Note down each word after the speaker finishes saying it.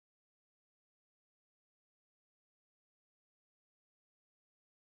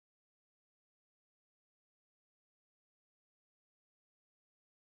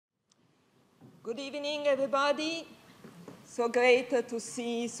Good evening, everybody. So great to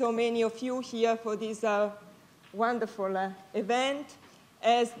see so many of you here for this wonderful event.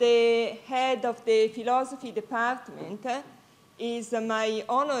 As the head of the philosophy department, it's my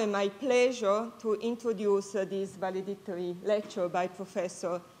honor and my pleasure to introduce this valedictory lecture by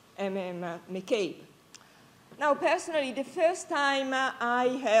Professor McCabe. Now, personally, the first time I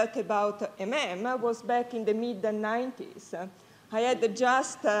heard about was back in the mid-90s. I had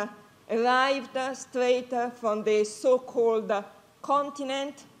just arrived straight from the so-called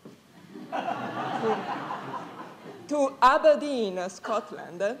continent to Aberdeen,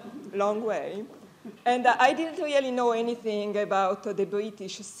 Scotland, long way. And I didn't really know anything about the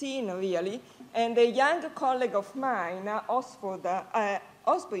British scene, really. And a young colleague of mine,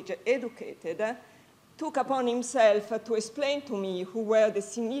 Oxbridge educated, took upon himself to explain to me who were the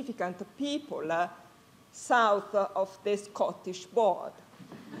significant people south of the Scottish border.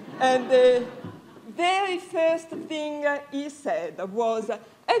 And the very first thing he said was,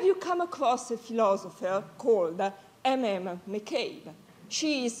 have you come across a philosopher called McCabe?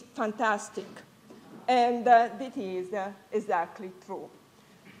 She is fantastic. And that is exactly true.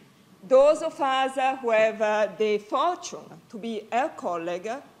 Those of us who have the fortune to be her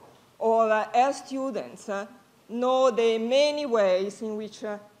colleague or her students know the many ways in which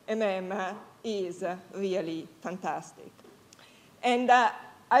is really fantastic. And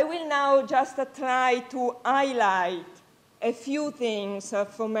I will now just try to highlight a few things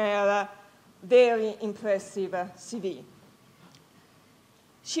from her very impressive CV.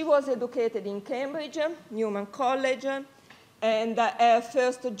 She was educated in Cambridge, Newman College, and her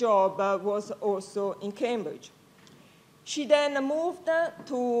first job was also in Cambridge. She then moved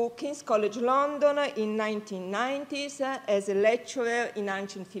to King's College London in 1990s as a lecturer in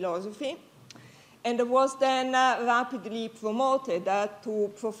ancient philosophy, and was then rapidly promoted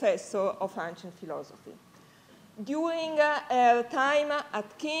to professor of ancient philosophy. During her time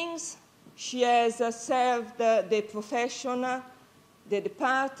at King's, she has served the profession, the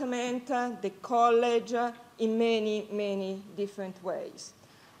department, the college in many, many different ways.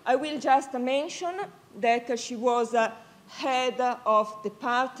 I will just mention that she was head of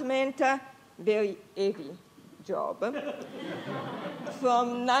department, very heavy job,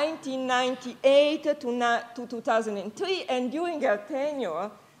 from 1998 to 2003, and during her tenure,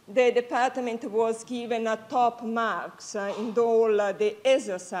 the department was given top marks in all the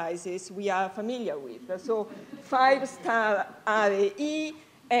exercises we are familiar with. So 5-star RAE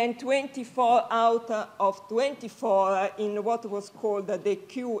and 24 out of 24 in what was called the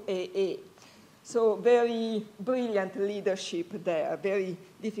QAA. So very brilliant leadership there, very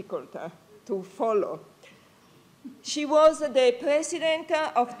difficult to follow. She was the president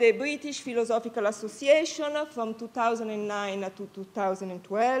of the British Philosophical Association from 2009 to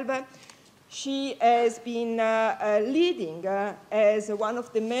 2012. She has been leading as one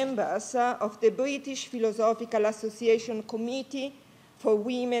of the members of the British Philosophical Association Committee for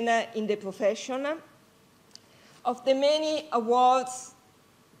Women in the Profession. Of the many awards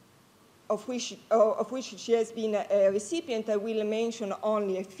of which she has been a recipient, I will mention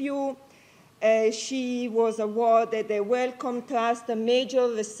only a few. She was awarded the Wellcome Trust Major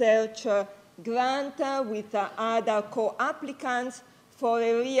Research Grant with other co-applicants for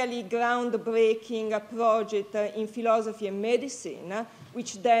a really groundbreaking project in philosophy and medicine,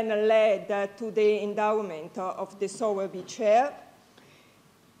 which then led to the endowment of the Sowerby Chair.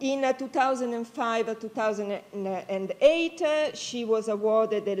 In 2005-2008, she was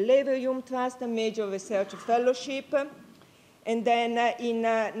awarded the Leverium Trust Major Research Fellowship. And then in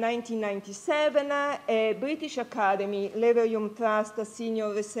 1997, a British Academy Leverium Trust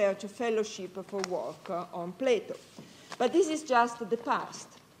Senior Research Fellowship for work on Plato. But this is just the past.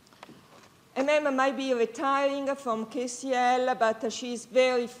 Might be retiring from KCL, but she is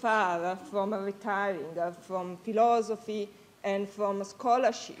very far from retiring from philosophy and from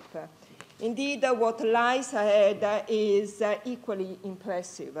scholarship. Indeed, what lies ahead is equally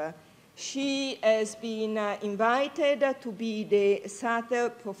impressive. She has been invited to be the Sather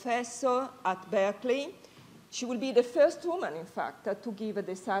Professor at Berkeley. She will be the first woman, in fact, to give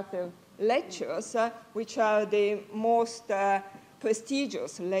the Sather Lectures, which are the most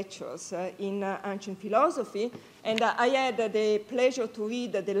prestigious lectures in ancient philosophy. And I had the pleasure to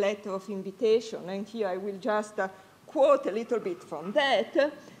read the letter of invitation, and here I will just quote a little bit from that.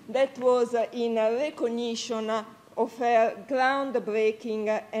 That was in recognition of her groundbreaking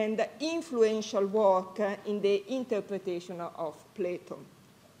and influential work in the interpretation of Plato.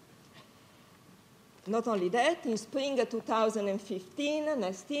 Not only that, in spring 2015,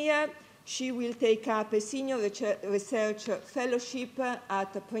 next year, she will take up a senior research fellowship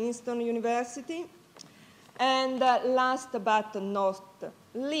at Princeton University. And last but not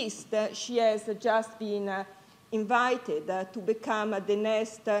least, she has just been invited to become the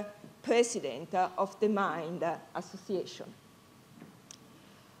next president of the Mind Association.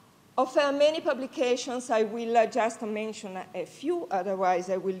 Of her many publications, I will just mention a few, otherwise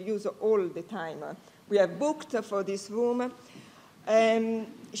I will use all the time we have booked for this room.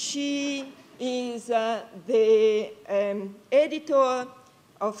 She is the editor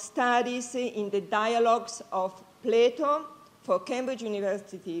of studies in the Dialogues of Plato for Cambridge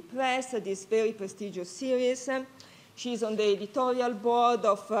University Press, this very prestigious series. She's on the editorial board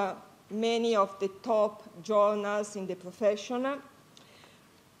of many of the top journals in the profession.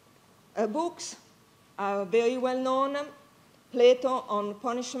 Her books are very well known. Plato on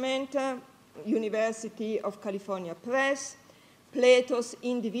Punishment, University of California Press. Plato's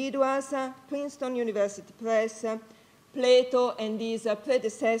Individuals, Princeton University Press. Plato and his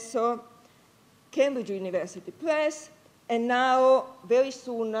predecessor, Cambridge University Press. And now, very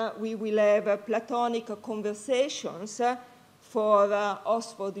soon, we will have Platonic Conversations for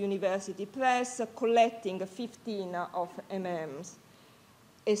Oxford University Press, collecting 15 of MM's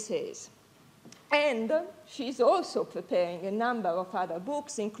essays. And she's also preparing a number of other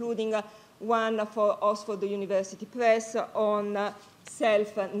books, including one for Oxford University Press on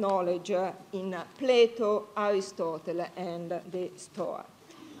self-knowledge in Plato, Aristotle, and the Stoa.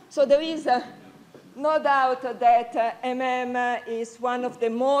 So there is no doubt that MM is one of the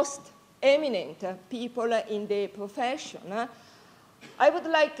most eminent people in the profession. I would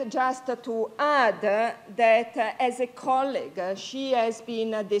like just to add that as a colleague, she has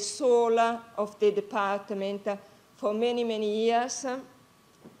been the soul of the department for many, many years. It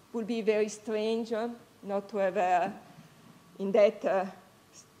would be very strange not to have her in that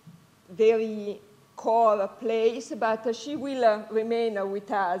very core place, but she will remain with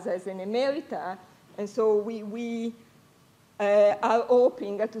us as an emerita, and so we are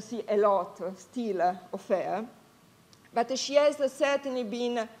hoping to see a lot still of her. But she has certainly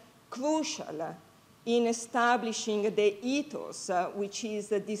been crucial in establishing the ethos which is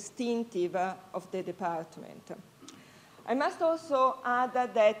distinctive of the department. I must also add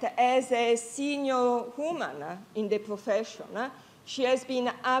that as a senior woman in the profession, she has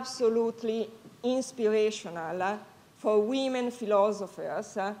been absolutely inspirational for women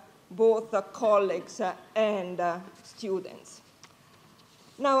philosophers, both colleagues and students.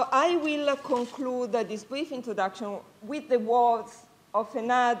 Now, I will conclude this brief introduction with the words of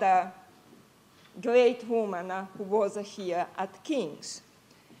another great woman who was here at King's.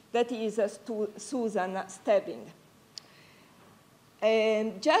 That is Susan Stebbing.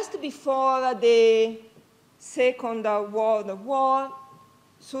 Just before the Second World War,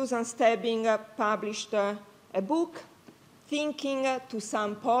 Susan Stebbing published a book, Thinking to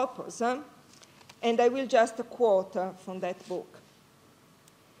Some Purpose, and I will just quote from that book.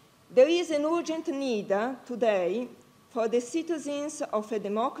 There is an urgent need today for the citizens of a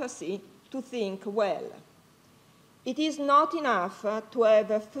democracy to think well. It is not enough to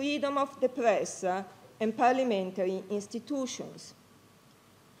have freedom of the press and parliamentary institutions.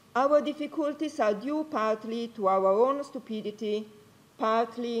 Our difficulties are due partly to our own stupidity,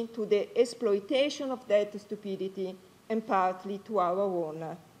 partly to the exploitation of that stupidity, and partly to our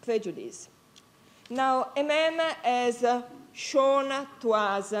own prejudice. Now, MM has shown to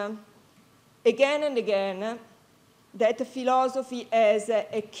us again and again that philosophy has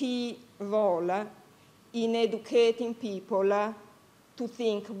a key role in educating people to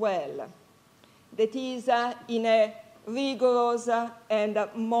think well. That is, in a rigorous and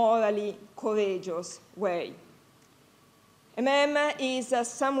morally courageous way. MM is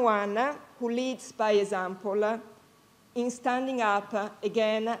someone who leads by example in standing up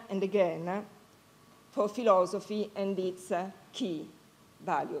again and again for philosophy and its key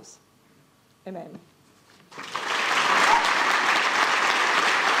values. Amen.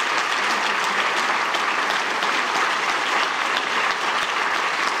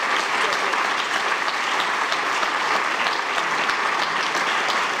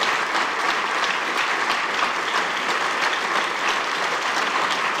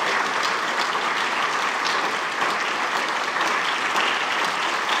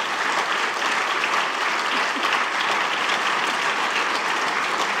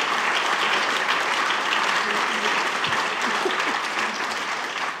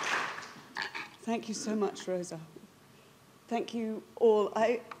 Thank you so much, Rosa. Thank you all.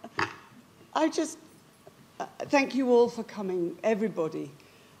 I just thank you all for coming, everybody.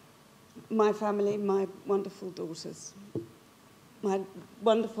 My family, my wonderful daughters. my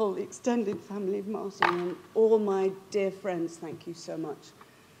wonderful extended family of Martin, and all my dear friends, thank you so much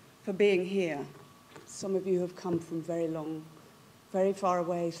for being here. Some of you have come from very far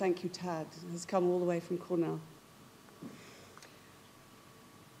away. Thank you, Tad, has come all the way from Cornell.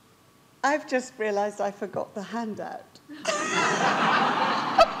 I've just realised I forgot the handout. You'll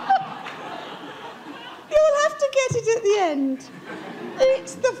have to get it at the end.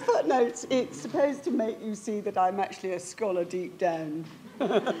 It's the footnotes. It's supposed to make you see that I'm actually a scholar deep down.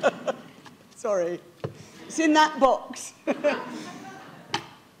 Sorry. It's in that box.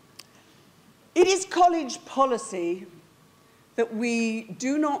 It is college policy that we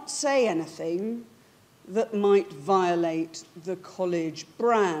do not say anything that might violate the college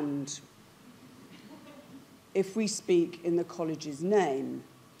brand if we speak in the college's name.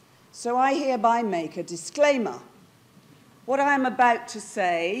 So I hereby make a disclaimer. What I am about to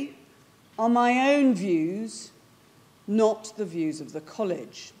say are my own views, not the views of the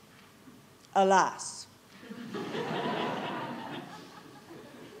college. Alas.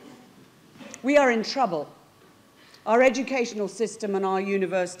 We are in trouble. Our educational system and our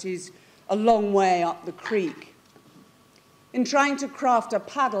universities a long way up the creek. In trying to craft a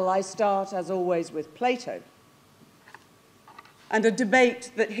paddle, I start, as always, with Plato, and a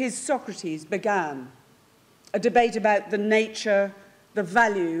debate that his Socrates began, a debate about the nature, the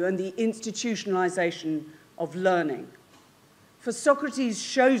value, and the institutionalization of learning. For Socrates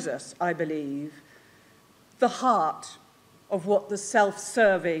shows us, I believe, the heart of what the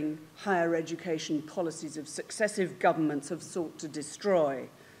self-serving higher education policies of successive governments have sought to destroy,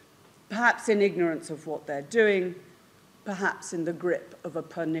 perhaps in ignorance of what they're doing, perhaps in the grip of a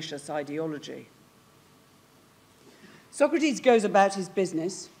pernicious ideology. Socrates goes about his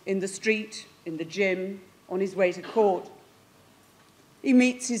business in the street, in the gym, on his way to court. He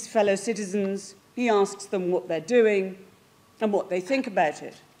meets his fellow citizens, he asks them what they're doing and what they think about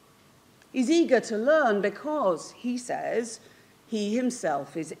it. He's eager to learn because, he says, he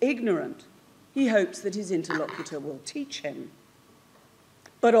himself is ignorant. He hopes that his interlocutor will teach him.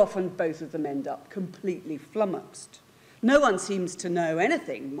 But often both of them end up completely flummoxed. No one seems to know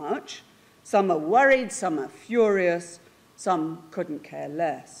anything much. Some are worried, some are furious, some couldn't care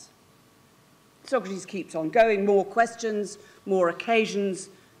less. Socrates keeps on going, more questions, more occasions,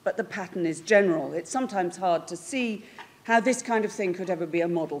 but the pattern is general. It's sometimes hard to see how this kind of thing could ever be a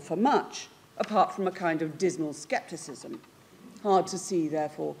model for much, apart from a kind of dismal skepticism. Hard to see,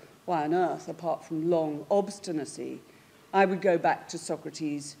 therefore, why on earth, apart from long obstinacy, I would go back to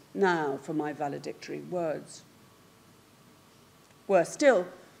Socrates now for my valedictory words. Worse still,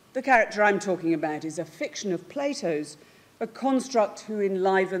 the character I'm talking about is a fiction of Plato's, a construct who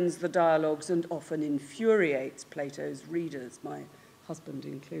enlivens the dialogues and often infuriates Plato's readers, my husband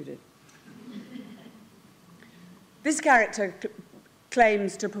included. This character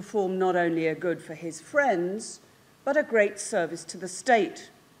claims to perform not only a good for his friends, but a great service to the state,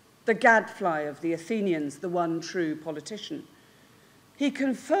 the gadfly of the Athenians, the one true politician. He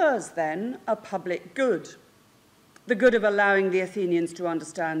confers, then, a public good, the good of allowing the Athenians to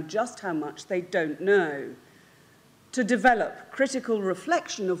understand just how much they don't know, to develop critical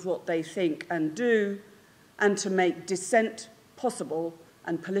reflection of what they think and do, and to make dissent possible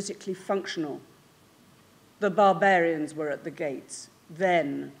and politically functional. The barbarians were at the gates.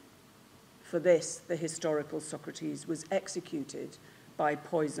 Then, for this, the historical Socrates was executed by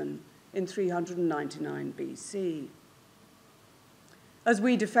poison in 399 BC. As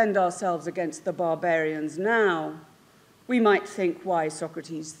we defend ourselves against the barbarians now, we might think why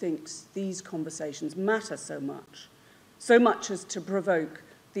Socrates thinks these conversations matter so much as to provoke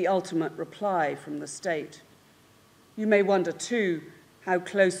the ultimate reply from the state. You may wonder, too, how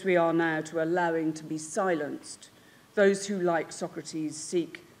close we are now to allowing to be silenced those who, like Socrates,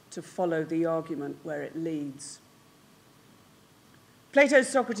 seek to follow the argument where it leads. Plato's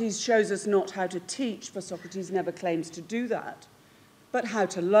Socrates shows us not how to teach, for Socrates never claims to do that, but how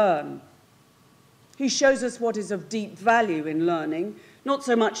to learn. He shows us what is of deep value in learning, not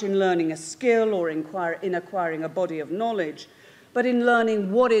so much in learning a skill or in acquiring a body of knowledge, but in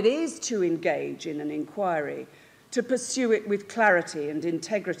learning what it is to engage in an inquiry, to pursue it with clarity and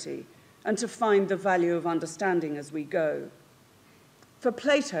integrity, and to find the value of understanding as we go. For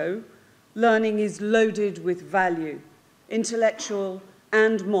Plato, learning is loaded with value, intellectual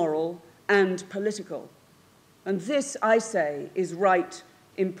and moral and political. And this, I say, is right,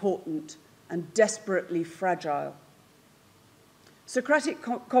 important, and desperately fragile. Socratic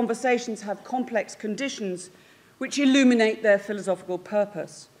conversations have complex conditions which illuminate their philosophical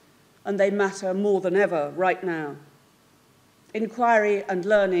purpose, and they matter more than ever right now. Inquiry and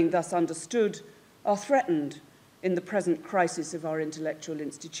learning, thus understood, are threatened in the present crisis of our intellectual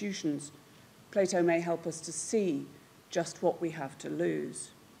institutions, Plato may help us to see just what we have to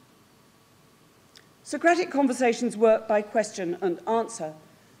lose. Socratic conversations work by question and answer,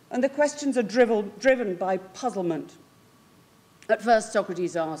 and the questions are driven by puzzlement. At first,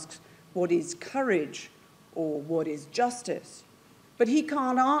 Socrates asks, what is courage, or what is justice? But he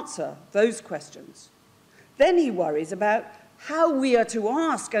can't answer those questions. Then he worries about how we are to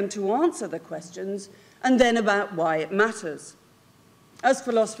ask and to answer the questions, and then about why it matters. As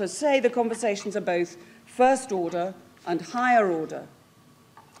philosophers say, the conversations are both first order and higher order.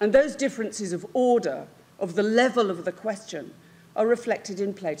 And those differences of order, of the level of the question, are reflected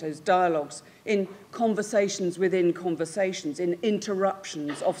in Plato's dialogues, in conversations within conversations, in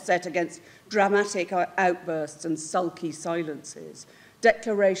interruptions offset against dramatic outbursts and sulky silences,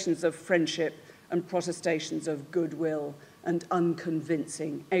 declarations of friendship and protestations of goodwill and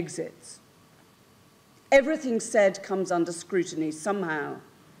unconvincing exits. Everything said comes under scrutiny somehow,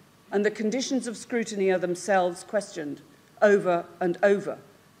 and the conditions of scrutiny are themselves questioned over and over,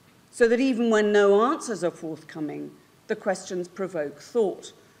 so that even when no answers are forthcoming, the questions provoke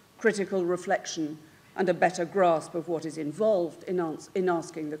thought, critical reflection, and a better grasp of what is involved in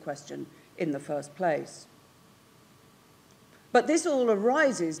asking the question in the first place. But this all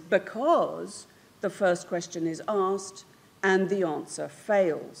arises because the first question is asked and the answer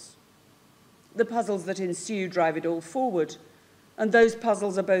fails. The puzzles that ensue drive it all forward, and those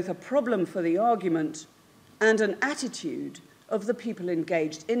puzzles are both a problem for the argument and an attitude of the people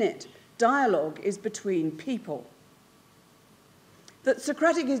engaged in it. Dialogue is between people. That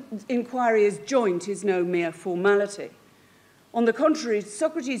Socratic inquiry is joint is no mere formality. On the contrary,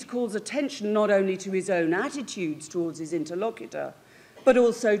 Socrates calls attention not only to his own attitudes towards his interlocutor, but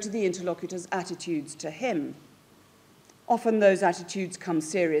also to the interlocutor's attitudes to him. Often those attitudes come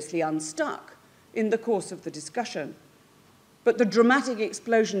seriously unstuck in the course of the discussion, but the dramatic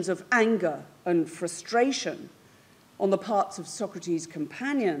explosions of anger and frustration on the parts of Socrates'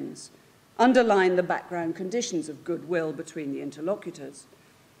 companions underline the background conditions of goodwill between the interlocutors.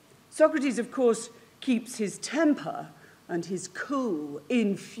 Socrates, of course, keeps his temper and his cool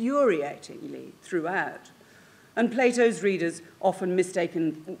infuriatingly throughout, and Plato's readers often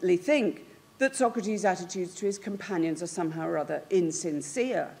mistakenly think that Socrates' attitudes to his companions are somehow or other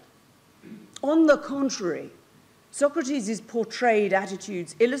insincere. On the contrary, Socrates' portrayed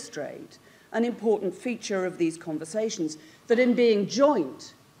attitudes illustrate an important feature of these conversations, that in being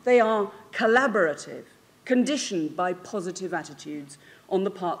joint, they are collaborative, conditioned by positive attitudes on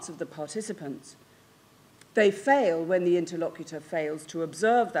the parts of the participants. They fail when the interlocutor fails to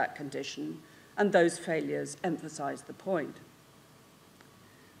observe that condition, and those failures emphasize the point.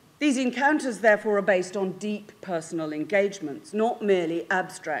 These encounters, therefore, are based on deep personal engagements, not merely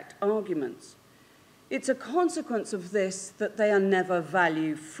abstract arguments. It's a consequence of this that they are never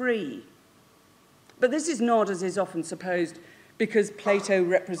value-free. But this is not, as is often supposed, because Plato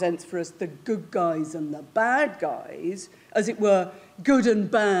represents for us the good guys and the bad guys, as it were, good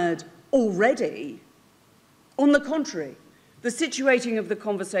and bad already. On the contrary, the situating of the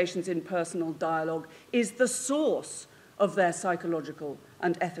conversations in personal dialogue is the source of their psychological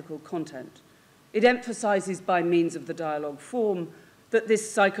and ethical content. It emphasizes by means of the dialogue form that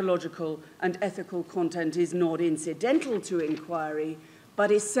this psychological and ethical content is not incidental to inquiry,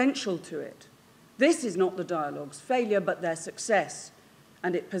 but essential to it. This is not the dialogue's failure, but their success,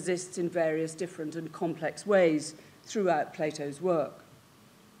 and it persists in various different and complex ways throughout Plato's work.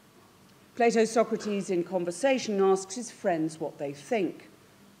 Plato's Socrates in conversation asks his friends what they think,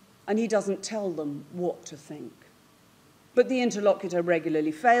 and he doesn't tell them what to think. But the interlocutor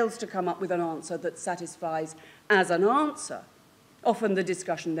regularly fails to come up with an answer that satisfies as an answer. Often the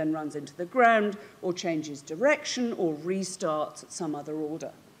discussion then runs into the ground, or changes direction, or restarts at some other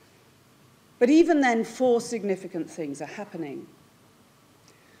order. But even then, four significant things are happening.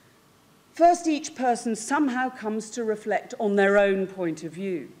 First, each person somehow comes to reflect on their own point of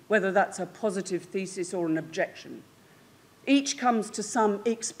view, whether that's a positive thesis or an objection. Each comes to some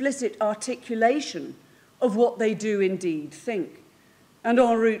explicit articulation of what they do indeed think, and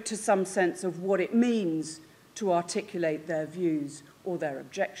en route to some sense of what it means to articulate their views or their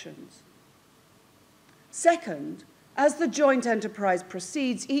objections. Second, as the joint enterprise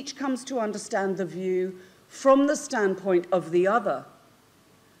proceeds, each comes to understand the view from the standpoint of the other.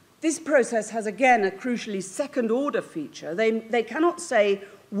 This process has, again, a crucially second-order feature. They cannot say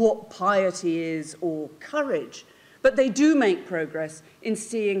what piety is or courage, but they do make progress in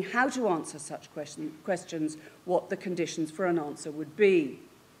seeing how to answer such questions, what the conditions for an answer would be.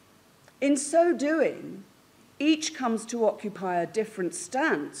 In so doing, each comes to occupy a different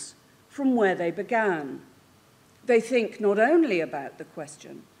stance from where they began. They think not only about the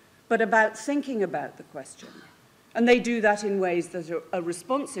question, but about thinking about the question. And they do that in ways that are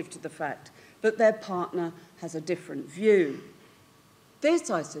responsive to the fact that their partner has a different view. This,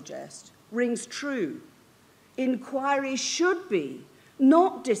 I suggest, rings true. Inquiry should be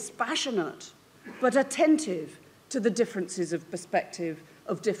not dispassionate, but attentive to the differences of perspective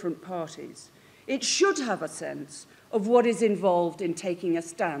of different parties. It should have a sense of what is involved in taking a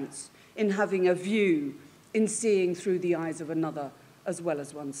stance, in having a view, in seeing through the eyes of another as well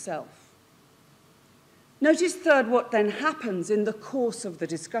as oneself. Notice, third, what then happens in the course of the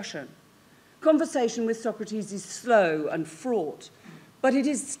discussion. Conversation with Socrates is slow and fraught, but it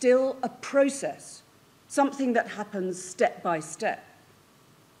is still a process, something that happens step by step.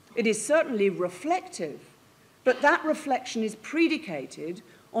 It is certainly reflective, but that reflection is predicated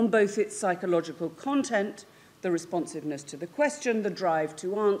on both its psychological content, the responsiveness to the question, the drive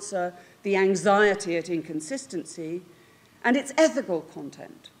to answer, the anxiety at inconsistency, and its ethical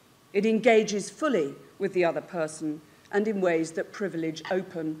content. It engages fully with the other person and in ways that privilege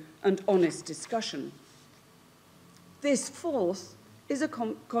open and honest discussion. This, fourth, is a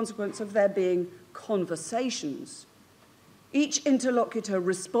consequence of there being conversations. Each interlocutor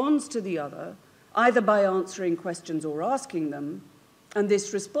responds to the other, either by answering questions or asking them, and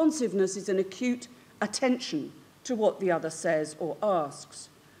this responsiveness is an acute attention to what the other says or asks.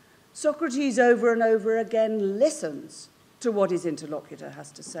 Socrates over and over again listens to what his interlocutor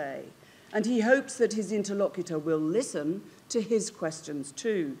has to say, and he hopes that his interlocutor will listen to his questions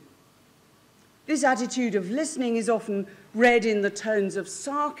too. This attitude of listening is often read in the tones of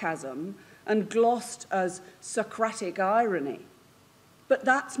sarcasm and glossed as Socratic irony. But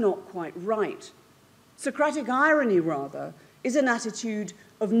that's not quite right. Socratic irony, rather, is an attitude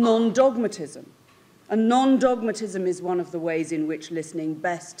of non-dogmatism. And non-dogmatism is one of the ways in which listening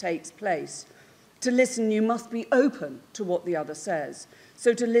best takes place. To listen, you must be open to what the other says.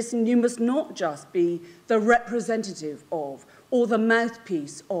 So to listen, you must not just be the representative of or the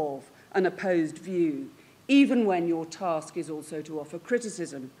mouthpiece of an opposed view, even when your task is also to offer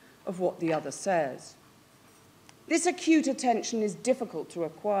criticism of what the other says. This acute attention is difficult to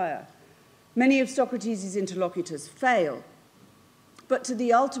acquire. Many of Socrates' interlocutors fail, but to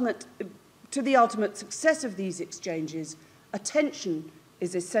the ultimate success of these exchanges, attention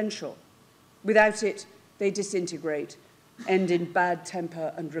is essential. Without it, they disintegrate, end in bad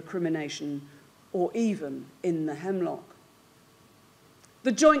temper and recrimination, or even in the hemlock.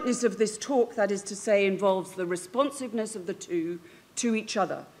 The jointness of this talk, that is to say, involves the responsiveness of the two to each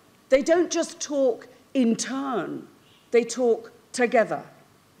other. They don't just talk in turn, they talk together,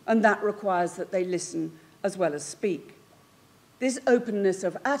 and that requires that they listen as well as speak. This openness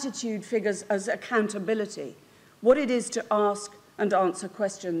of attitude figures as accountability. What it is to ask and answer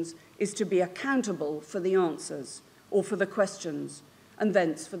questions is to be accountable for the answers or for the questions, and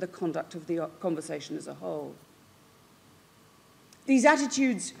thence for the conduct of the conversation as a whole. These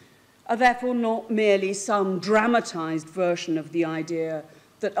attitudes are therefore not merely some dramatized version of the idea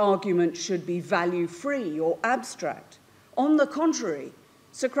that argument should be value-free or abstract. On the contrary,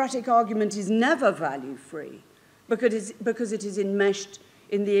 Socratic argument is never value-free because it is enmeshed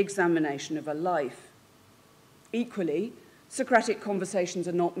in the examination of a life. Equally, Socratic conversations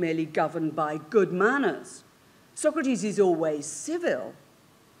are not merely governed by good manners. Socrates is always civil,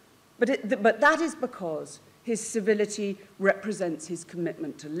 but that is because his civility represents his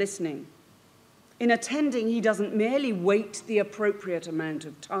commitment to listening. In attending, he doesn't merely wait the appropriate amount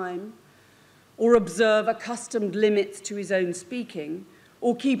of time, or observe accustomed limits to his own speaking,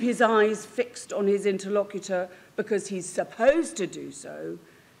 or keep his eyes fixed on his interlocutor because he's supposed to do so.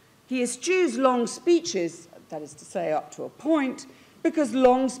 He eschews long speeches, that is to say, up to a point, because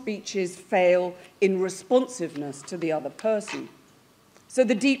long speeches fail in responsiveness to the other person. So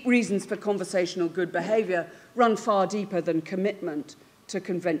the deep reasons for conversational good behavior run far deeper than commitment to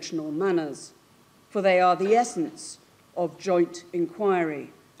conventional manners, for they are the essence of joint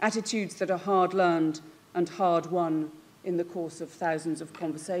inquiry, attitudes that are hard-learned and hard-won in the course of thousands of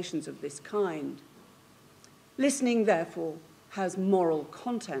conversations of this kind. Listening, therefore, has moral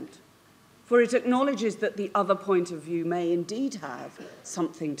content, for it acknowledges that the other point of view may indeed have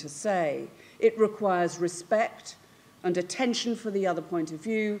something to say. It requires respect and attention for the other point of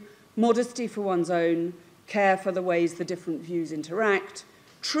view, modesty for one's own, care for the ways the different views interact,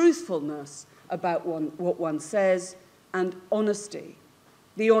 truthfulness about what one says, and honesty,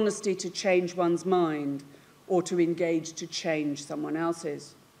 the honesty to change one's mind or to engage to change someone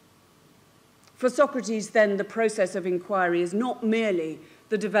else's. For Socrates, then, the process of inquiry is not merely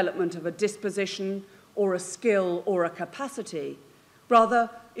the development of a disposition or a skill or a capacity. Rather,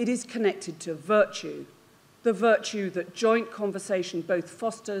 it is connected to virtue. the virtue that joint conversation both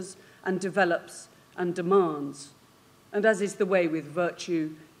fosters and develops and demands. And as is the way with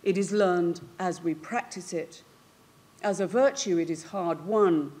virtue, it is learned as we practice it. As a virtue, it is hard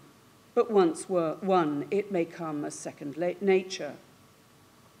won, but once won, it may come as second nature.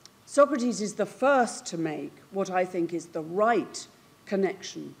 Socrates is the first to make what I think is the right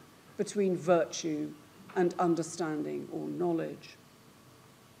connection between virtue and understanding or knowledge.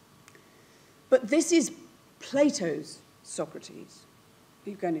 But this is Plato's Socrates.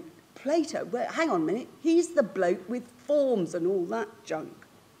 You're going to, Plato, well, hang on a minute, he's the bloke with forms and all that junk.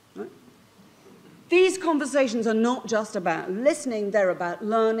 Right? These conversations are not just about listening, they're about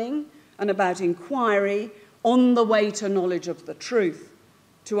learning and about inquiry on the way to knowledge of the truth,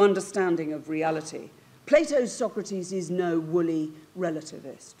 to understanding of reality. Plato's Socrates is no woolly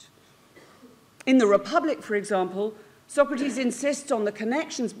relativist. In the Republic, for example, Socrates insists on the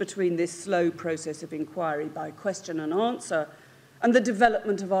connections between this slow process of inquiry by question and answer and the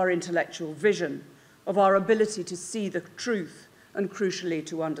development of our intellectual vision, of our ability to see the truth and, crucially,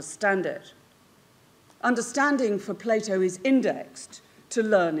 to understand it. Understanding for Plato is indexed to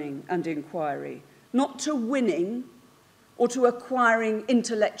learning and inquiry, not to winning or to acquiring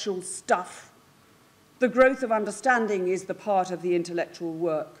intellectual stuff. The growth of understanding is the part of the intellectual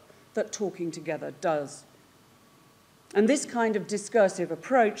work that talking together does. And this kind of discursive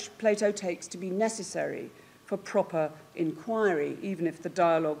approach Plato takes to be necessary for proper inquiry, even if the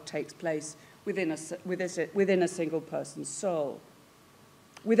dialogue takes place within a single person's soul.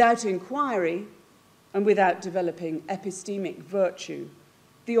 Without inquiry and without developing epistemic virtue,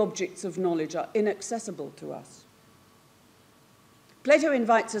 the objects of knowledge are inaccessible to us. Plato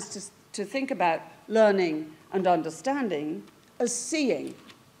invites us to think about learning and understanding as seeing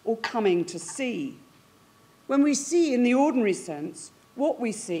or coming to see. When we see in the ordinary sense, what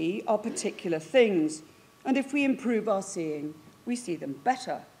we see are particular things, and if we improve our seeing, we see them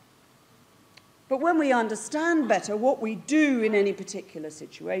better. But when we understand better, what we do in any particular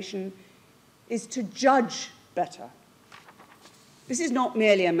situation is to judge better. This is not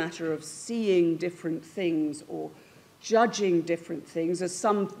merely a matter of seeing different things or judging different things, as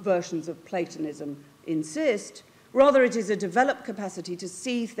some versions of Platonism insist. Rather, it is a developed capacity to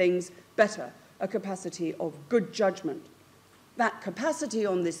see things better, a capacity of good judgment. That capacity,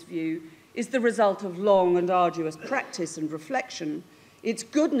 on this view, is the result of long and arduous practice and reflection. Its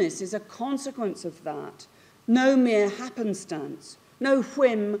goodness is a consequence of that, no mere happenstance, no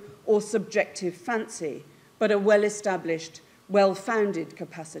whim or subjective fancy, but a well-established, well-founded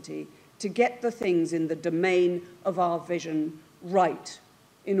capacity to get the things in the domain of our vision right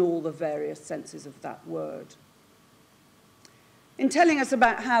in all the various senses of that word. In telling us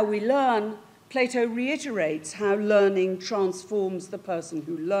about how we learn, Plato reiterates how learning transforms the person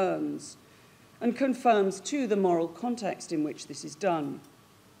who learns and confirms, too, the moral context in which this is done.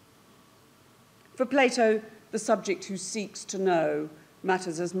 For Plato, the subject who seeks to know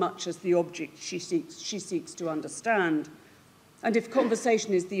matters as much as the object she seeks to understand. And if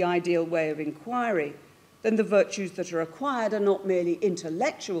conversation is the ideal way of inquiry, then the virtues that are acquired are not merely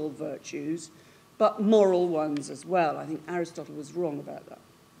intellectual virtues, but moral ones as well. I think Aristotle was wrong about that.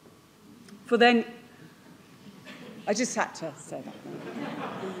 For then, I just had to say that.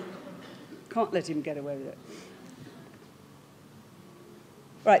 Can't let him get away with it.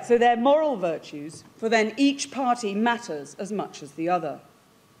 Right, so they're moral virtues, for then each party matters as much as the other.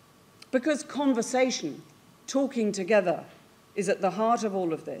 Because conversation, talking together, is at the heart of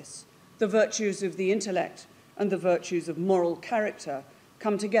all of this, the virtues of the intellect and the virtues of moral character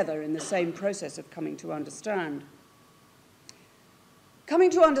come together in the same process of coming to understand.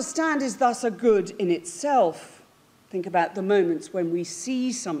 Coming to understand is thus a good in itself. Think about the moments when we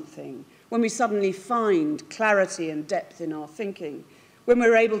see something, when we suddenly find clarity and depth in our thinking, when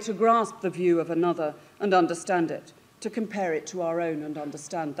we're able to grasp the view of another and understand it, to compare it to our own and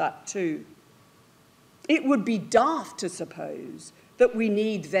understand that too. It would be daft to suppose that we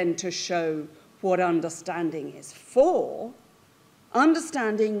need then to show what understanding is for.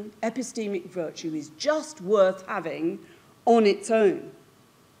 Understanding epistemic virtue is just worth having on its own.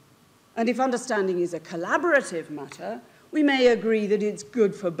 And if understanding is a collaborative matter, we may agree that it's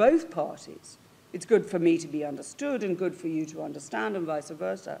good for both parties. It's good for me to be understood and good for you to understand, and vice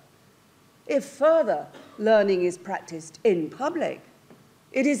versa. If further learning is practiced in public,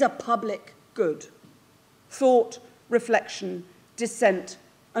 it is a public good. Thought, reflection, dissent,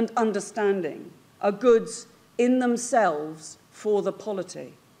 and understanding are goods in themselves for the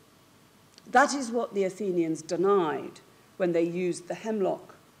polity. That is what the Athenians denied when they used the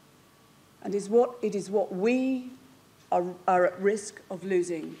hemlock, and it is what we are at risk of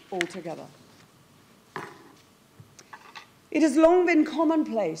losing altogether. It has long been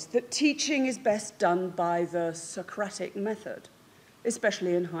commonplace that teaching is best done by the Socratic method,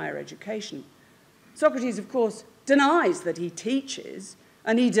 especially in higher education. Socrates, of course, denies that he teaches,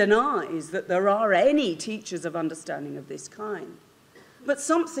 and he denies that there are any teachers of understanding of this kind. But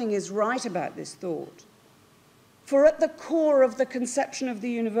something is right about this thought. For at the core of the conception of the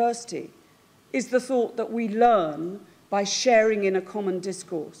university is the thought that we learn by sharing in a common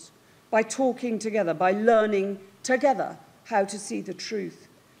discourse, by talking together, by learning together how to see the truth.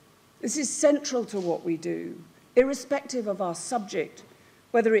 This is central to what we do, irrespective of our subject,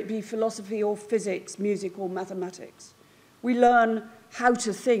 whether it be philosophy or physics, music or mathematics. We learn how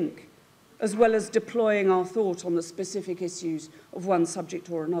to think, as well as deploying our thought on the specific issues of one subject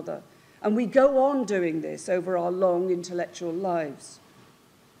or another. And we go on doing this over our long intellectual lives.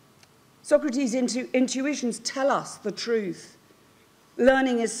 Socrates' intuitions tell us the truth.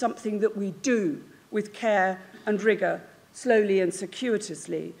 Learning is something that we do with care and rigor, slowly and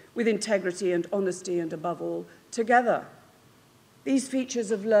circuitously, with integrity and honesty, and above all, together. These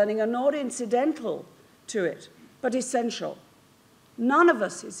features of learning are not incidental to it, but essential. None of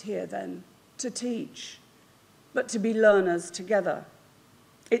us is here, then, to teach, but to be learners together.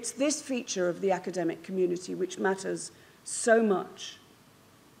 It's this feature of the academic community which matters so much.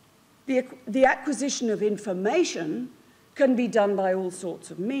 The acquisition of information can be done by all sorts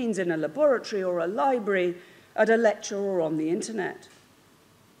of means, in a laboratory or a library, at a lecture or on the internet.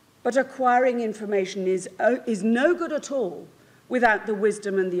 But acquiring information is no good at all without the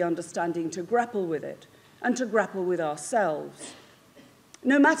wisdom and the understanding to grapple with it and to grapple with ourselves.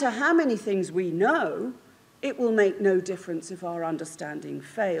 No matter how many things we know, it will make no difference if our understanding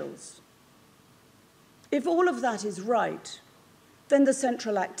fails. If all of that is right, then the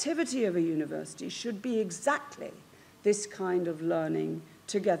central activity of a university should be exactly this kind of learning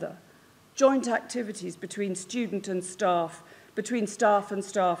together. Joint activities between student and staff, between staff and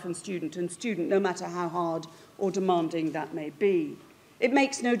staff and student, no matter how hard or demanding that may be. It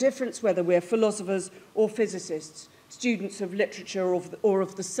makes no difference whether we're philosophers or physicists, students of literature or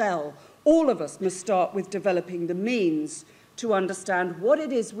of the cell. All of us must start with developing the means to understand what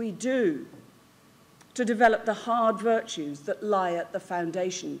it is we do, to develop the hard virtues that lie at the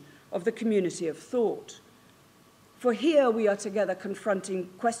foundation of the community of thought. For here we are together confronting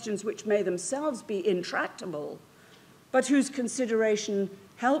questions which may themselves be intractable, but whose consideration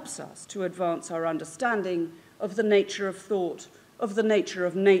helps us to advance our understanding of the nature of thought, of the nature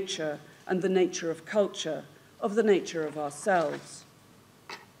of nature, and the nature of culture, of the nature of ourselves.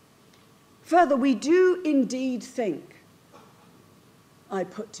 Further, we do indeed think, I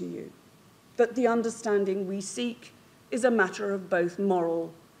put to you, that the understanding we seek is a matter of both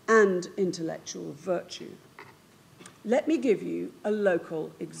moral and intellectual virtue. Let me give you a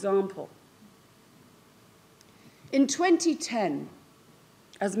local example. In 2010,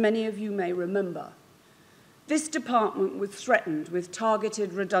 as many of you may remember, this department was threatened with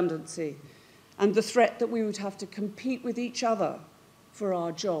targeted redundancy and the threat that we would have to compete with each other for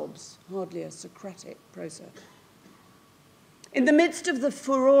our jobs, hardly a Socratic process. In the midst of the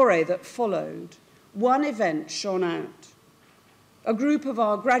furore that followed, one event shone out. A group of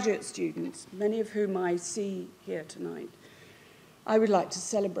our graduate students, many of whom I see here tonight, I would like to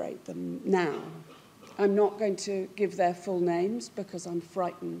celebrate them now. I'm not going to give their full names because I'm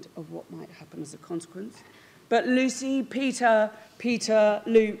frightened of what might happen as a consequence. But Lucy, Peter,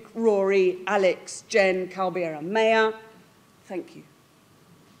 Luke, Rory, Alex, Jen, Calbiera, Maya, thank you.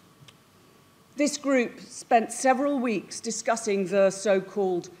 This group spent several weeks discussing the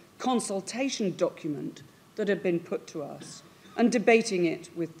so-called consultation document that had been put to us and debating it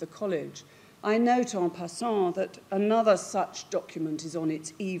with the college. I note en passant that another such document is on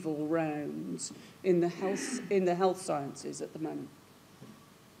its evil rounds in the health sciences at the moment.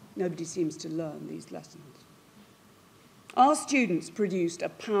 Nobody seems to learn these lessons. Our students produced a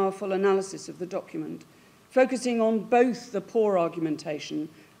powerful analysis of the document, focusing on both the poor argumentation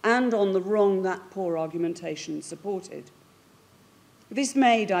and on the wrong that poor argumentation supported. This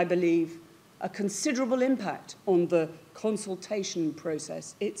made, I believe, a considerable impact on the consultation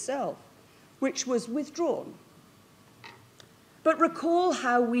process itself, which was withdrawn. But recall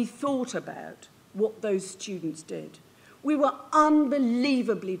how we thought about what those students did. We were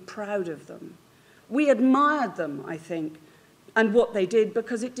unbelievably proud of them. We admired them, I think, and what they did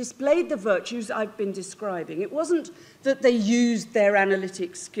because it displayed the virtues I've been describing. It wasn't that they used their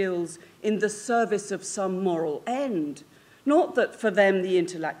analytic skills in the service of some moral end, not that for them the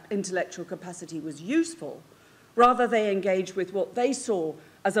intellectual capacity was useful. Rather, they engaged with what they saw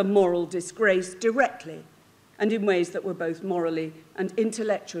as a moral disgrace directly and in ways that were both morally and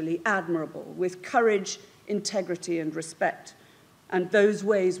intellectually admirable, with courage, integrity and respect. And those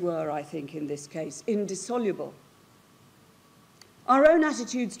ways were, I think, in this case, indissoluble. Our own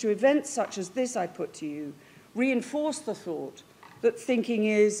attitudes to events such as this, I put to you, reinforce the thought that thinking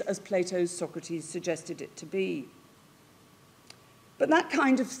is, as Plato's Socrates suggested it to be. But that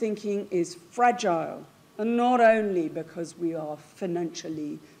kind of thinking is fragile, and not only because we are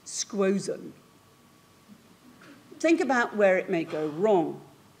financially squozen. Think about where it may go wrong.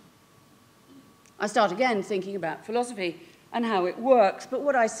 I start again thinking about philosophy and how it works, but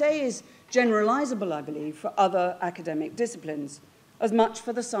what I say is generalizable, I believe, for other academic disciplines, as much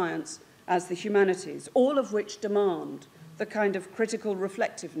for the science as the humanities, all of which demand the kind of critical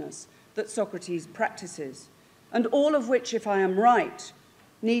reflectiveness that Socrates practices, and all of which, if I am right,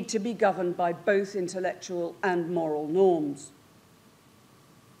 need to be governed by both intellectual and moral norms.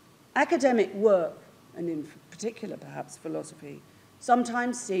 Academic work, and in particular perhaps philosophy,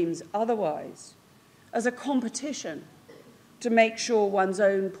 sometimes seems otherwise, as a competition to make sure one's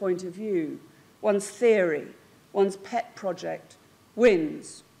own point of view, one's theory, one's pet project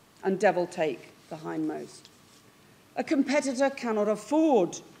wins and devil take the hindmost. A competitor cannot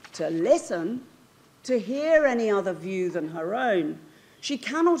afford to listen, to hear any other view than her own. She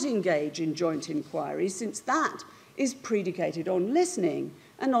cannot engage in joint inquiry, since that is predicated on listening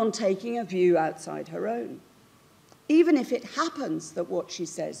and on taking a view outside her own. Even if it happens that what she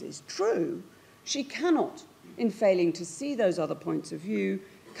says is true, she cannot, in failing to see those other points of view,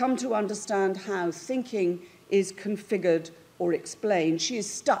 come to understand how thinking is configured or explained. She is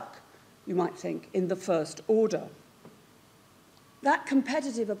stuck, you might think, in the first order. That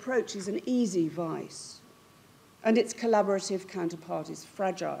competitive approach is an easy vice, and its collaborative counterpart is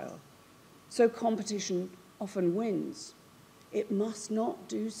fragile. So competition often wins. It must not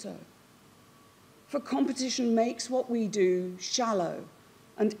do so. For competition makes what we do shallow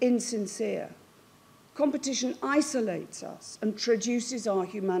and insincere. Competition isolates us and traduces our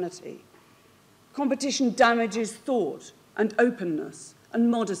humanity. Competition damages thought and openness and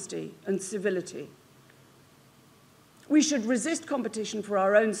modesty and civility. We should resist competition for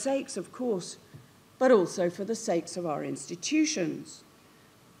our own sakes, of course, but also for the sakes of our institutions.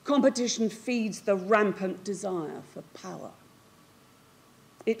 Competition feeds the rampant desire for power.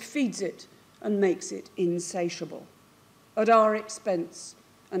 It feeds it and makes it insatiable, at our expense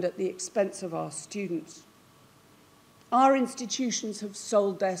and at the expense of our students. Our institutions have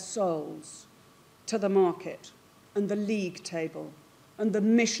sold their souls to the market and the league table and the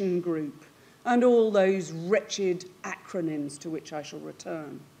mission group and all those wretched acronyms to which I shall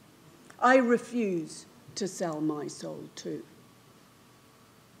return. I refuse to sell my soul too.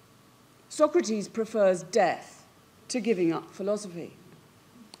 Socrates prefers death to giving up philosophy,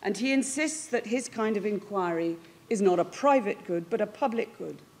 and he insists that his kind of inquiry is not a private good, but a public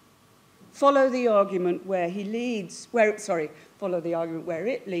good. Follow the argument where it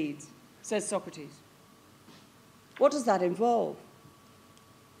leads, says Socrates. What does that involve?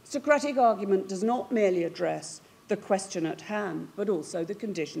 Socratic argument does not merely address the question at hand, but also the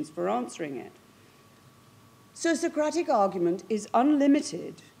conditions for answering it. So Socratic argument is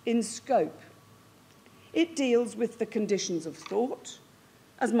unlimited in scope. It deals with the conditions of thought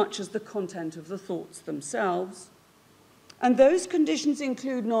as much as the content of the thoughts themselves. And those conditions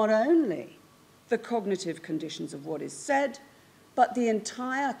include not only the cognitive conditions of what is said, but the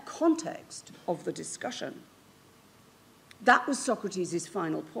entire context of the discussion. That was Socrates'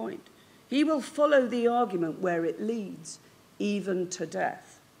 final point. He will follow the argument where it leads, even to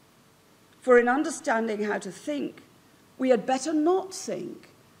death. For in understanding how to think, we had better not think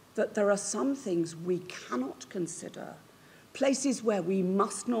that there are some things we cannot consider, places where we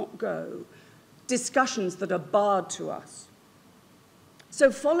must not go, discussions that are barred to us.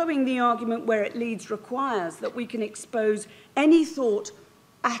 So following the argument where it leads requires that we can expose any thought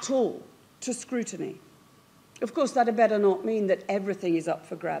at all to scrutiny. Of course, that had better not mean that everything is up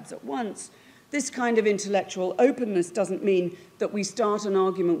for grabs at once. This kind of intellectual openness doesn't mean that we start an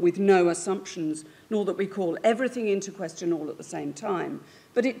argument with no assumptions, nor that we call everything into question all at the same time.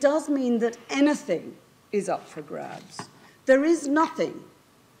 But it does mean that anything is up for grabs. There is nothing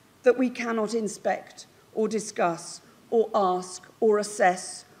that we cannot inspect or discuss or ask or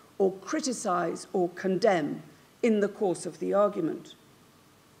assess or criticize or condemn in the course of the argument.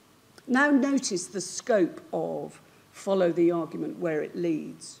 Now notice the scope of follow the argument where it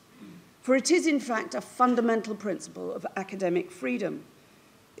leads. For it is, in fact, a fundamental principle of academic freedom.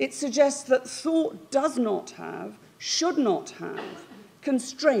 It suggests that thought does not have, should not have,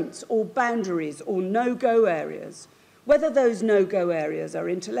 constraints or boundaries or no-go areas, whether those no-go areas are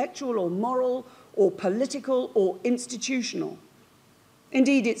intellectual or moral or political or institutional.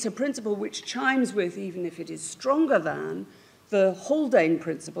 Indeed, it's a principle which chimes with, even if it is stronger than, the Haldane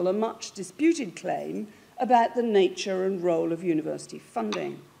principle, a much disputed claim about the nature and role of university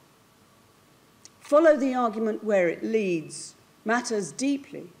funding. Follow the argument where it leads matters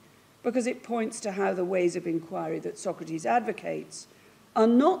deeply because it points to how the ways of inquiry that Socrates advocates are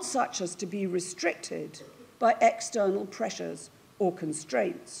not such as to be restricted by external pressures or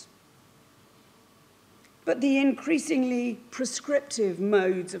constraints. But the increasingly prescriptive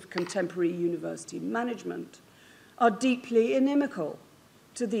modes of contemporary university management are deeply inimical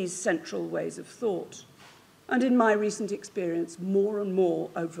to these central ways of thought, and in my recent experience, more and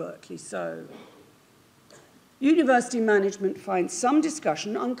more overtly so. University management finds some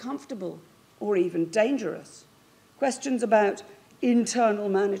discussion uncomfortable or even dangerous. Questions about internal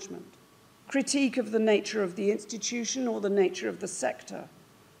management, critique of the nature of the institution or the nature of the sector.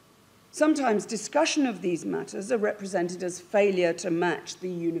 Sometimes discussion of these matters are represented as failure to match the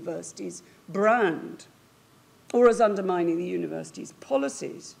university's brand, or as undermining the university's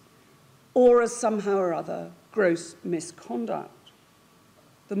policies, or as somehow or other gross misconduct,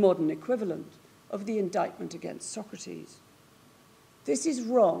 the modern equivalent of the indictment against Socrates. This is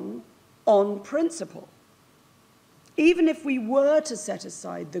wrong on principle. Even if we were to set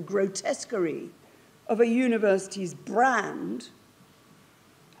aside the grotesquerie of a university's brand,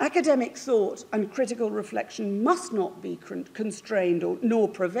 academic thought and critical reflection must not be constrained nor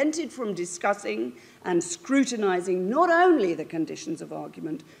prevented from discussing and scrutinizing not only the conditions of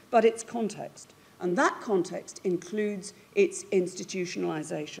argument, but its context. And that context includes its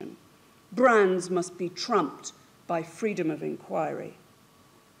institutionalization. Brands must be trumped by freedom of inquiry.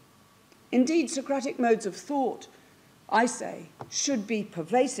 Indeed, Socratic modes of thought, I say, should be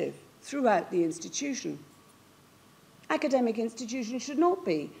pervasive throughout the institution. Academic institutions should not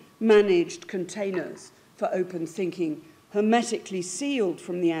be managed containers for open thinking, hermetically sealed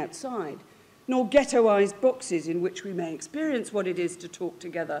from the outside, nor ghettoized boxes in which we may experience what it is to talk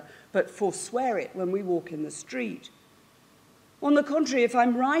together, but forswear it when we walk in the street. On the contrary, if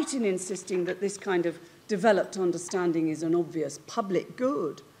I'm right in insisting that this kind of developed understanding is an obvious public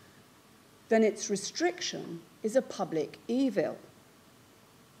good, then its restriction is a public evil.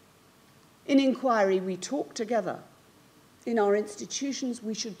 In inquiry, we talk together. In our institutions,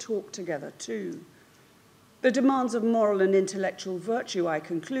 we should talk together too. The demands of moral and intellectual virtue, I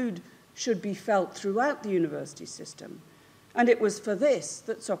conclude, should be felt throughout the university system. And it was for this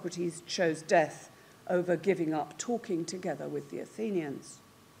that Socrates chose death over giving up talking together with the Athenians.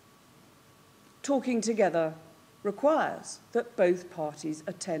 Talking together requires that both parties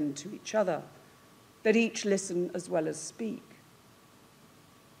attend to each other, that each listen as well as speak.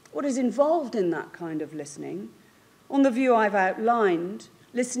 What is involved in that kind of listening? On the view I've outlined,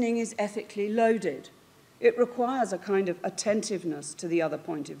 listening is ethically loaded. It requires a kind of attentiveness to the other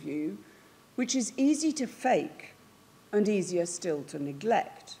point of view, which is easy to fake and easier still to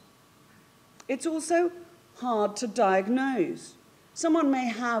neglect. It's also hard to diagnose. Someone may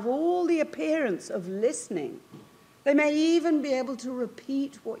have all the appearance of listening. They may even be able to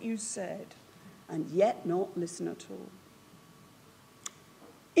repeat what you said and yet not listen at all.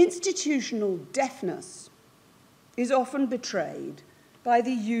 Institutional deafness is often betrayed by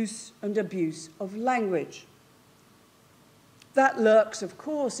the use and abuse of language. That lurks, of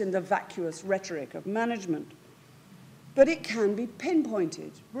course, in the vacuous rhetoric of management, but it can be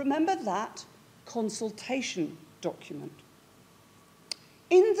pinpointed. Remember that consultation document.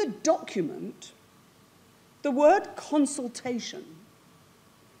 In the document, the word consultation,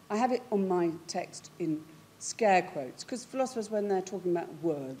 I have it on my text in scare quotes, because philosophers, when they're talking about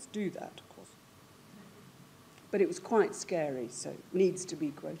words, do that, of course. But it was quite scary, so it needs to be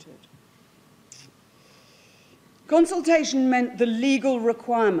quoted. Consultation meant the legal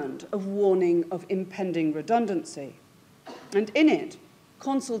requirement of warning of impending redundancy. And in it,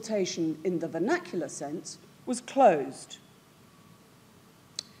 consultation in the vernacular sense was closed.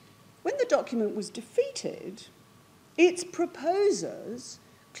 When the document was defeated, its proposers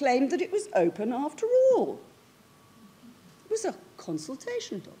claimed that it was open after all. It was a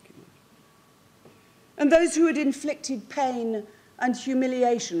consultation document. And those who had inflicted pain and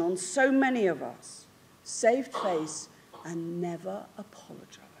humiliation on so many of us saved face and never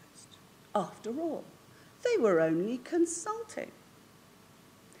apologized. After all, they were only consulting.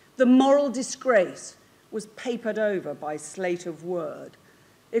 The moral disgrace was papered over by slate of word.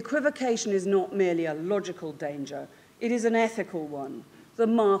 Equivocation is not merely a logical danger, it is an ethical one, the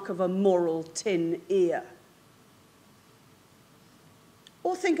mark of a moral tin ear.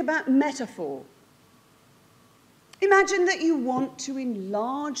 Or think about metaphor. Imagine that you want to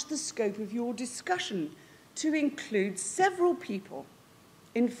enlarge the scope of your discussion to include several people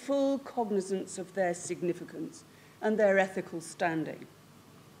in full cognizance of their significance and their ethical standing.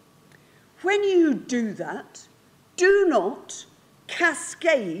 When you do that, do not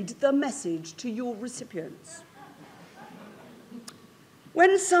cascade the message to your recipients.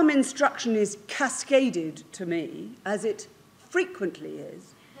 When some instruction is cascaded to me, as it frequently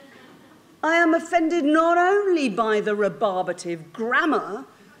is, I am offended not only by the rebarbative grammar.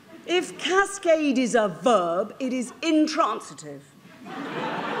 If cascade is a verb, it is intransitive,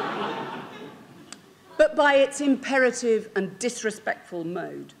 but by its imperative and disrespectful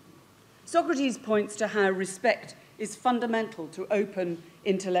mode. Socrates points to how respect is fundamental to open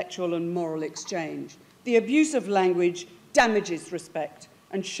intellectual and moral exchange. The abuse of language damages respect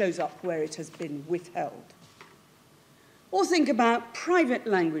and shows up where it has been withheld. Or think about private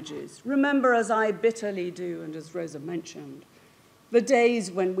languages. Remember, as I bitterly do, and as Rosa mentioned, the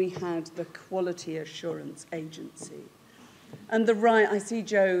days when we had the Quality Assurance Agency. And I see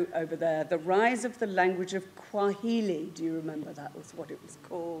Joe over there, the rise of the language of Kwahili. Do you remember that was what it was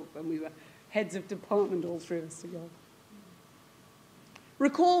called when we were heads of department, all three of us together?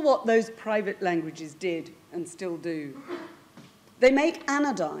 Recall what those private languages did and still do. They make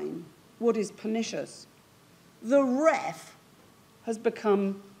anodyne what is pernicious. The ref has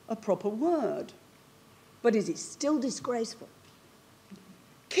become a proper word, but it is still disgraceful.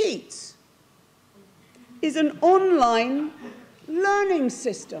 Keats is an online learning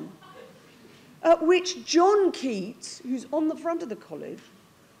system at which John Keats, who's on the front of the college,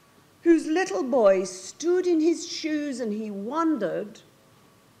 whose little boy stood in his shoes and he wondered,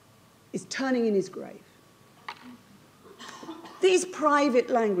 is turning in his grave. These private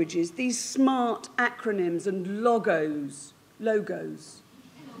languages, these smart acronyms and logos.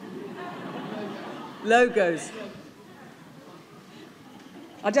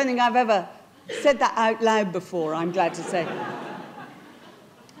 I don't think I've ever said that out loud before, I'm glad to say.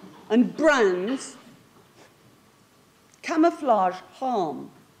 And brands camouflage harm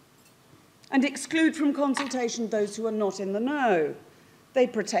and exclude from consultation those who are not in the know. They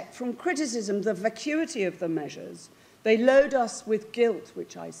protect from criticism the vacuity of the measures. They load us with guilt,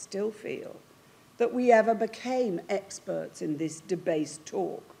 which I still feel, that we ever became experts in this debased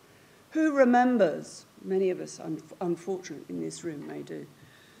talk. Who remembers, many of us, unfortunately, in this room may do,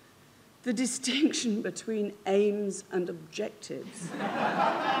 the distinction between aims and objectives?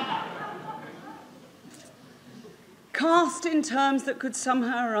 Cast in terms that could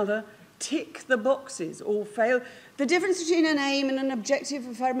somehow or other tick the boxes or fail. The difference between an aim and an objective,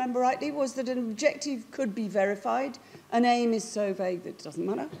 if I remember rightly, was that an objective could be verified. An aim is so vague that it doesn't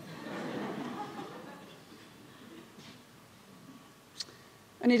matter.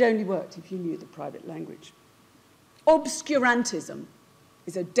 And it only worked if you knew the private language. Obscurantism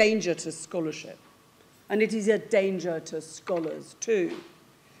is a danger to scholarship, and it is a danger to scholars too.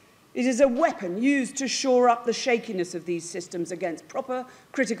 It is a weapon used to shore up the shakiness of these systems against proper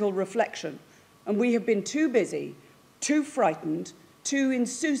critical reflection, and we have been too busy, too frightened, too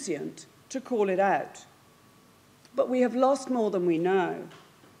insouciant to call it out. But we have lost more than we know.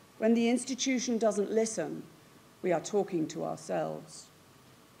 When the institution doesn't listen, we are talking to ourselves.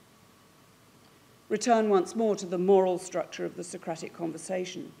 Return once more to the moral structure of the Socratic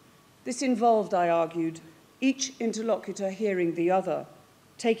conversation. This involved, I argued, each interlocutor hearing the other,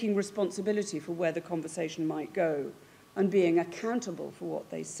 taking responsibility for where the conversation might go, and being accountable for what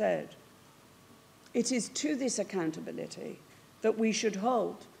they said. It is to this accountability that we should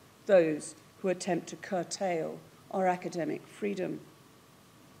hold those who attempt to curtail our academic freedom.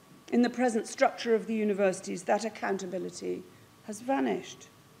 In the present structure of the universities, that accountability has vanished,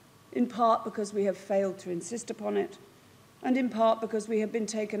 in part because we have failed to insist upon it, and in part because we have been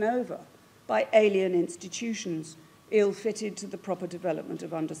taken over by alien institutions ill-fitted to the proper development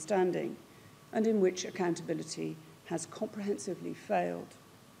of understanding, and in which accountability has comprehensively failed.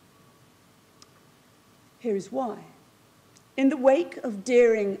 Here is why. In the wake of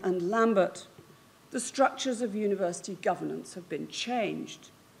Deering and Lambert, the structures of university governance have been changed.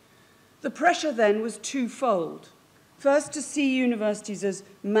 The pressure then was twofold. First, to see universities as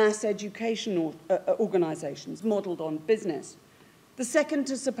mass educational organisations modelled on business. The second,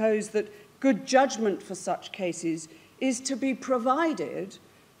 to suppose that good judgment for such cases is to be provided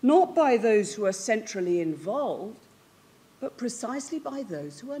not by those who are centrally involved, but precisely by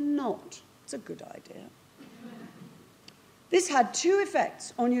those who are not. It's a good idea. This had two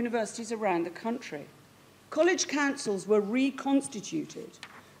effects on universities around the country. College councils were reconstituted,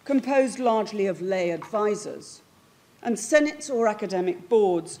 composed largely of lay advisors, and senates or academic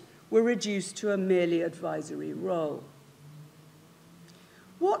boards were reduced to a merely advisory role.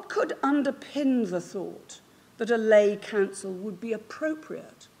 What could underpin the thought that a lay council would be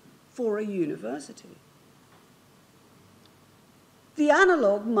appropriate for a university. The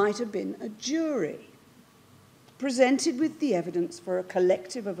analogue might have been a jury, presented with the evidence for a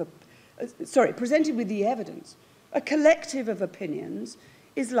collective of a collective of opinions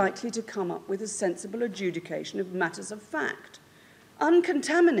is likely to come up with a sensible adjudication of matters of fact,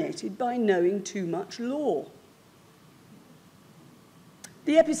 uncontaminated by knowing too much law.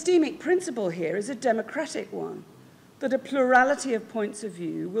 The epistemic principle here is a democratic one, that a plurality of points of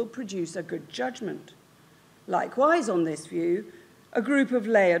view will produce a good judgment. Likewise, on this view, a group of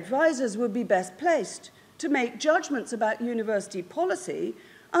lay advisors would be best placed to make judgments about university policy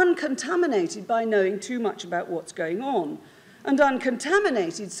uncontaminated by knowing too much about what's going on, and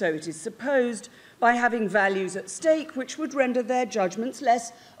uncontaminated, so it is supposed, by having values at stake which would render their judgments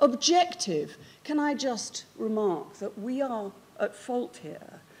less objective. Can I just remark that we are at fault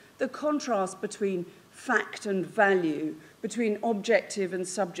here? The contrast between fact and value, between objective and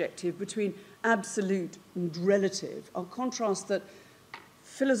subjective, between absolute and relative, are contrasts that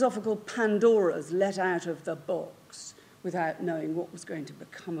philosophical Pandoras let out of the box without knowing what was going to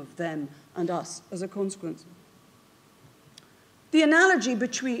become of them and us as a consequence. The analogy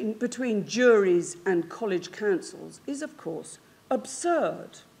between juries and college councils is, of course,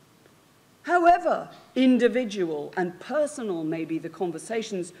 absurd. However individual and personal may be the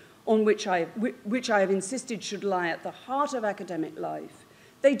conversations on which I have insisted should lie at the heart of academic life,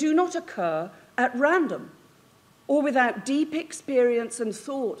 they do not occur at random or without deep experience and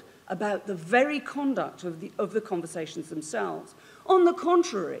thought about the very conduct of the conversations themselves. On the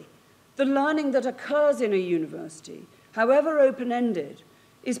contrary, the learning that occurs in a university, however open-ended,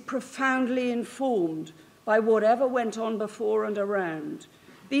 is profoundly informed by whatever went on before and around.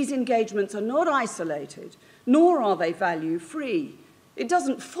 These engagements are not isolated, nor are they value-free. It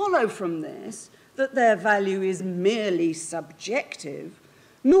doesn't follow from this that their value is merely subjective,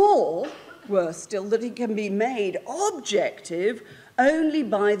 nor, worse still, that it can be made objective only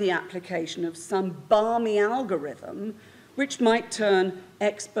by the application of some balmy algorithm which might turn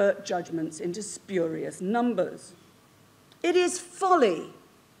expert judgments into spurious numbers. It is folly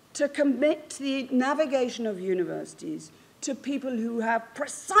to commit the navigation of universities to people who have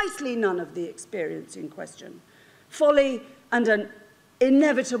precisely none of the experience in question. Folly and an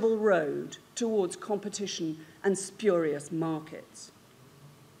inevitable road towards competition and spurious markets.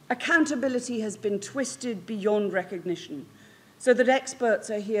 Accountability has been twisted beyond recognition, so that experts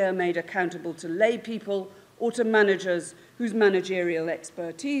are here made accountable to lay people or to managers whose managerial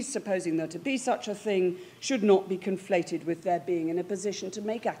expertise, supposing there to be such a thing, should not be conflated with their being in a position to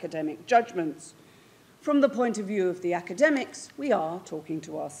make academic judgments. From the point of view of the academics, we are talking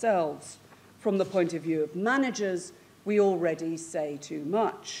to ourselves. From the point of view of managers, we already say too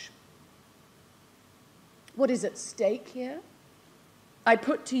much. What is at stake here? I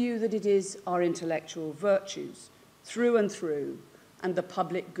put to you that it is our intellectual virtues, through and through, and the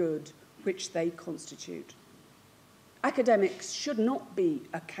public good which they constitute. Academics should not be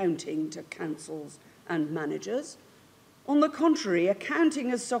accounting to councils and managers. On the contrary,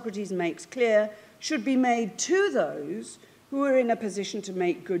 accounting, as Socrates makes clear, should be made to those who are in a position to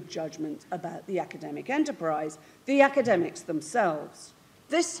make good judgment about the academic enterprise, the academics themselves.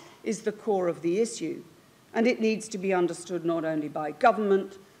 This is the core of the issue, and it needs to be understood not only by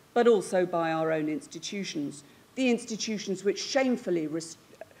government, but also by our own institutions, the institutions which shamefully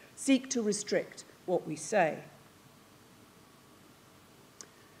seek to restrict what we say.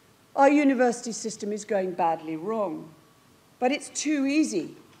 Our university system is going badly wrong, but it's too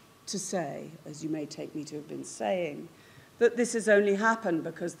easy to say, as you may take me to have been saying, that this has only happened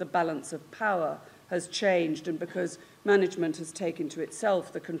because the balance of power has changed and because management has taken to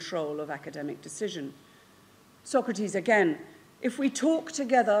itself the control of academic decision. Socrates again, if we talk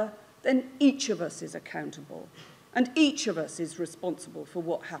together, then each of us is accountable, and each of us is responsible for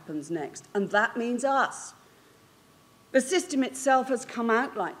what happens next, and that means us. The system itself has come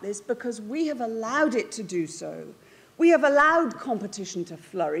out like this because we have allowed it to do so. We have allowed competition to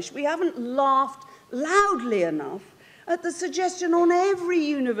flourish. We haven't laughed loudly enough at the suggestion on every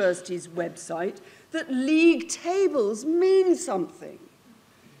university's website that league tables mean something.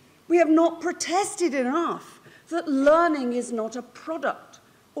 We have not protested enough that learning is not a product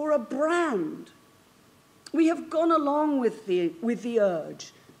or a brand. We have gone along with the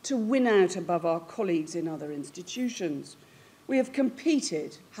urge to win out above our colleagues in other institutions. We have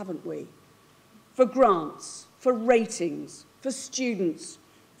competed, haven't we, for grants, for ratings, for students,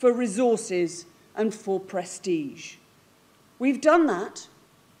 for resources, and for prestige. We've done that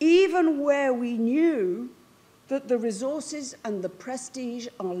even where we knew that the resources and the prestige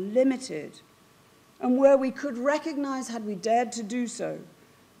are limited, and where we could recognize, had we dared to do so,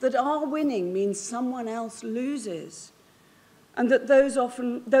 that our winning means someone else loses, and that those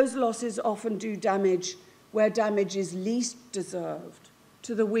losses often do damage where damage is least deserved,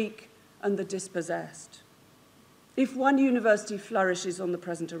 to the weak and the dispossessed. If one university flourishes on the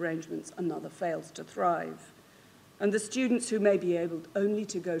present arrangements, another fails to thrive, and the students who may be able only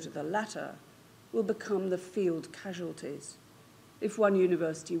to go to the latter will become the field casualties. If one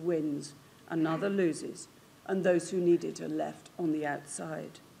university wins, another loses, and those who need it are left on the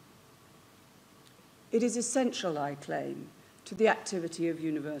outside. It is essential, I claim, to the activity of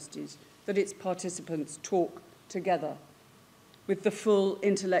universities that its participants talk together with the full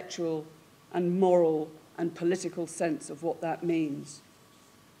intellectual and moral and political sense of what that means.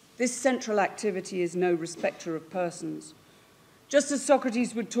 This central activity is no respecter of persons. Just as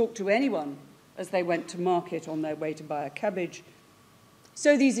Socrates would talk to anyone as they went to market on their way to buy a cabbage,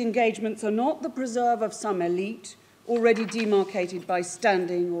 so these engagements are not the preserve of some elite already demarcated by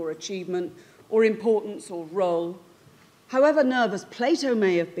standing or achievement or importance or role. However nervous Plato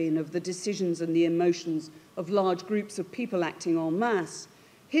may have been of the decisions and the emotions of large groups of people acting en masse,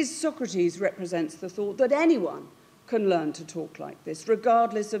 his Socrates represents the thought that anyone can learn to talk like this,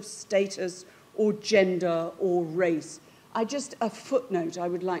 regardless of status or gender or race. A footnote, I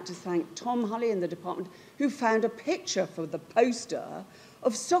would like to thank Tom Hulley in the department, who found a picture for the poster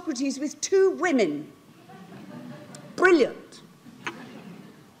of Socrates with 2 women. Brilliant.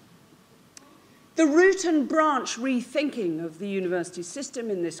 The root and branch rethinking of the university system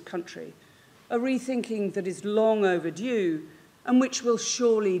in this country, a rethinking that is long overdue and which will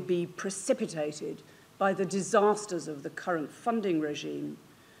surely be precipitated by the disasters of the current funding regime.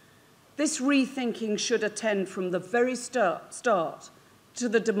 This rethinking should attend from the very start to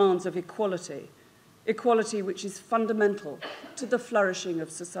the demands of equality, equality which is fundamental to the flourishing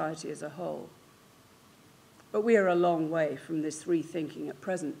of society as a whole. But we are a long way from this rethinking at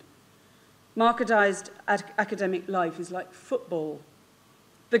present. Marketized academic life is like football.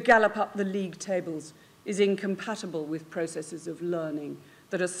 The gallop up the league tables is incompatible with processes of learning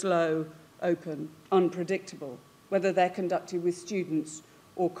that are slow, open, unpredictable, whether they're conducted with students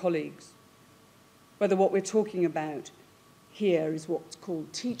or colleagues, whether what we're talking about here is what's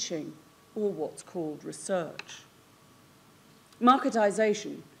called teaching or what's called research.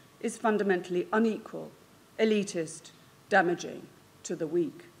 Marketization is fundamentally unequal, elitist, damaging to the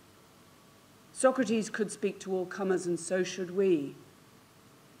weak. Socrates could speak to all comers, and so should we.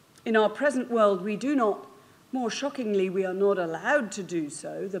 In our present world, we do not, more shockingly, we are not allowed to do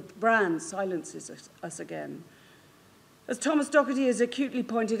so. The brand silences us again. As Thomas Doherty has acutely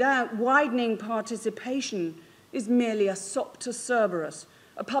pointed out, widening participation is merely a sop to Cerberus,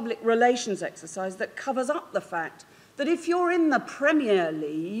 a public relations exercise that covers up the fact that if you're in the Premier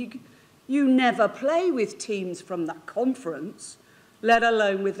League, you never play with teams from the conference, let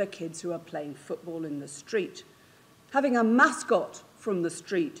alone with the kids who are playing football in the street. Having a mascot from the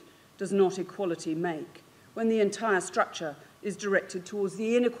street does not equality make, when the entire structure is directed towards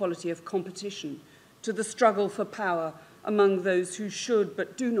the inequality of competition, to the struggle for power among those who should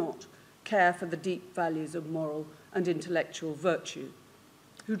but do not care for the deep values of moral and intellectual virtue,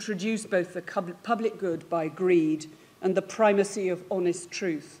 who traduce both the public good by greed and the primacy of honest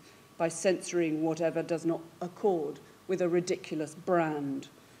truth by censoring whatever does not accord with a ridiculous brand.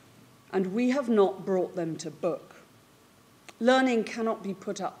 And we have not brought them to book. Learning cannot be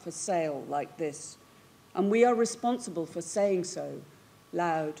put up for sale like this, and we are responsible for saying so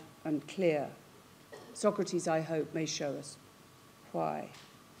loud and clear. Socrates, I hope, may show us why.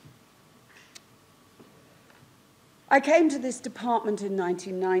 I came to this department in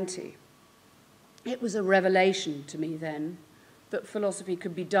 1990. It was a revelation to me then that philosophy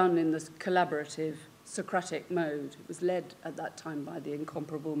could be done in this collaborative Socratic mode. It was led at that time by the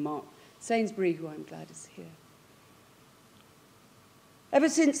incomparable Mark Sainsbury, who I'm glad is here. Ever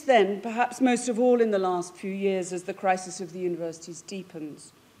since then, perhaps most of all in the last few years, as the crisis of the universities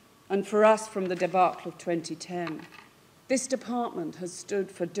deepens, and for us from the debacle of 2010, this department has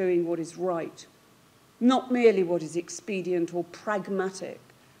stood for doing what is right, not merely what is expedient or pragmatic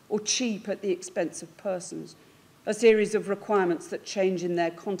or cheap at the expense of persons, a series of requirements that change in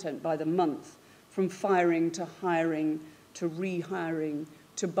their content by the month, from firing to hiring to rehiring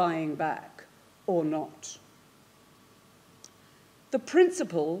to buying back or not. The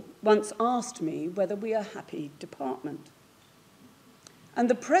principal once asked me whether we are a happy department. And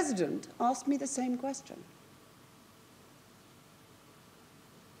the president asked me the same question.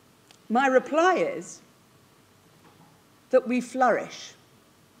 My reply is that we flourish,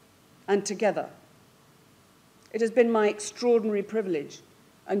 and together. It has been my extraordinary privilege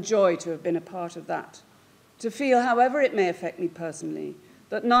and joy to have been a part of that. To feel, however it may affect me personally,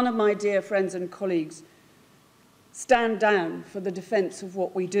 that none of my dear friends and colleagues stand down for the defence of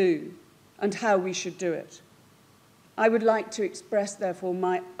what we do and how we should do it. I would like to express, therefore,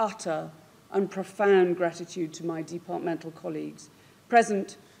 my utter and profound gratitude to my departmental colleagues,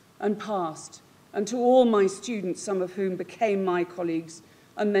 present and past, and to all my students, some of whom became my colleagues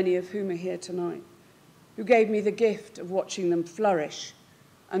and many of whom are here tonight, who gave me the gift of watching them flourish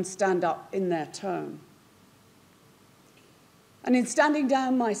and stand up in their turn. And in standing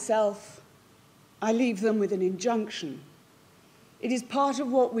down myself, I leave them with an injunction. It is part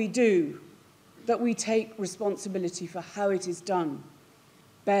of what we do that we take responsibility for how it is done.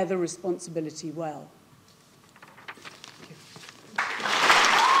 Bear the responsibility well.